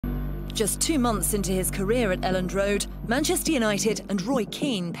Just 2 months into his career at Elland Road, Manchester United and Roy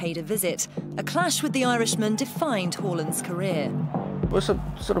Keane paid a visit. A clash with the Irishman defined Haaland's career. It was a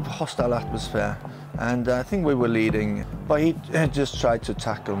sort of hostile atmosphere, and I think we were leading, but he just tried to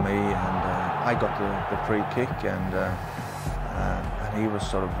tackle me, and I got the free kick, and he was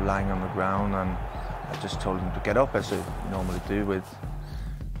sort of lying on the ground, and I just told him to get up, as I normally do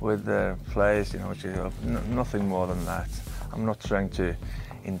with the players, you know, which is nothing more than that. I'm not trying to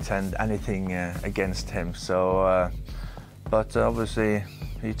intend anything against him, so but obviously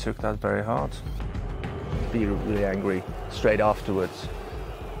he took that very hard. Be really angry straight afterwards,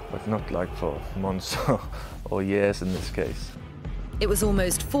 but not like for months or years in this case. It was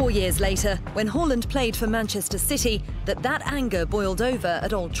almost 4 years later, when Haaland played for Manchester City, that anger boiled over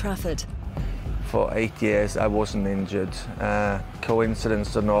at Old Trafford. For 8 years I wasn't injured.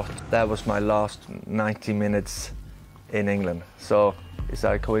 Coincidence or not, that was my last 90 minutes in England. So is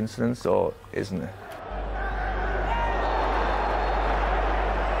that a coincidence or isn't it?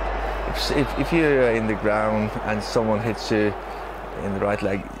 If you're in the ground and someone hits you in the right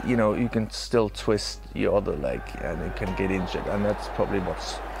leg, you know, you can still twist your other leg and you can get injured, and that's probably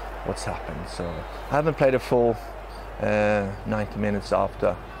what's happened. So I haven't played a full 90 minutes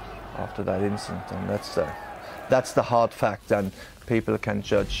after that incident, and that's the hard fact, and people can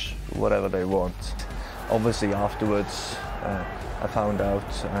judge whatever they want. Obviously afterwards I found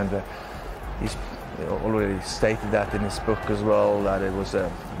out, and he's already stated that in his book as well, that it was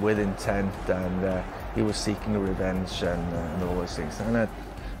with intent, and he was seeking revenge and all those things. And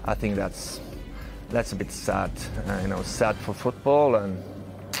I think that's a bit sad, you know, sad for football, and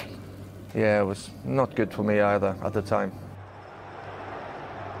yeah, it was not good for me either at the time.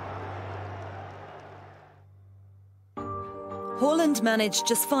 Haaland managed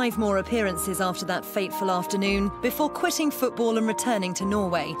just 5 more appearances after that fateful afternoon before quitting football and returning to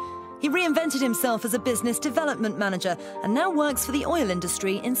Norway. He reinvented himself as a business development manager and now works for the oil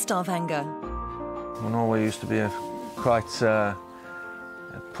industry in Stavanger. Well, Norway used to be a quite a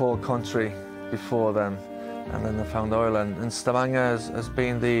poor country before then, and then they found oil, and Stavanger has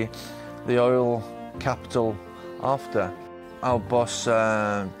been the oil capital after. Our boss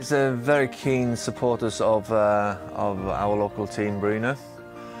is a very keen supporter of our local team, Brune,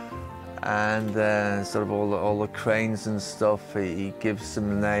 and sort of all the cranes and stuff. He gives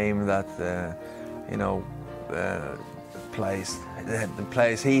them a name that you know, the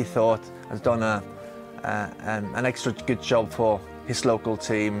players he thought has done an extra good job for his local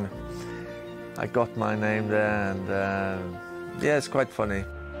team. I got my name there, and yeah, it's quite funny.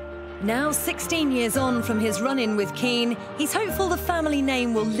 Now, 16 years on from his run-in with Keane, he's hopeful the family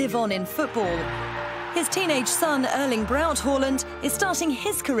name will live on in football. His teenage son, Erling Braut Håland, is starting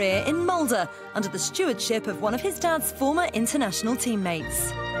his career in Molde under the stewardship of one of his dad's former international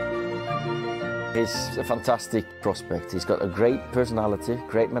teammates. He's a fantastic prospect. He's got a great personality,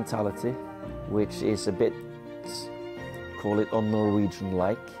 great mentality, which is a bit, call it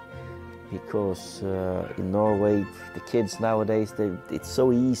un-Norwegian-like. Because in Norway, the kids nowadays, it's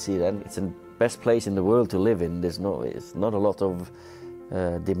so easy, and it's the best place in the world to live in. It's not a lot of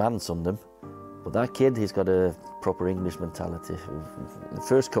demands on them. But that kid, he's got a proper English mentality. The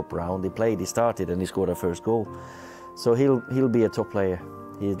first cup round he started and he scored our first goal. So he'll be a top player.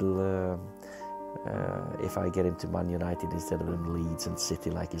 He'll if I get him to Man United instead of in Leeds and City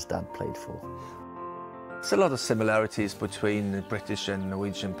like his dad played for. There's a lot of similarities between the British and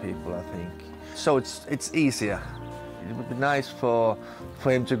Norwegian people, I think. So it's easier. It would be nice for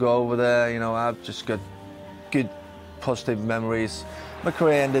him to go over there. You know, I've just got good, positive memories. My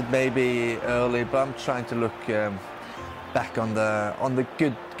career ended maybe early, but I'm trying to look back on the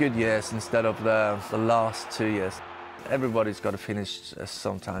good years instead of the last 2 years. Everybody's got to finish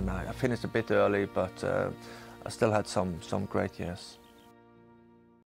sometime. I finished a bit early, but I still had some great years.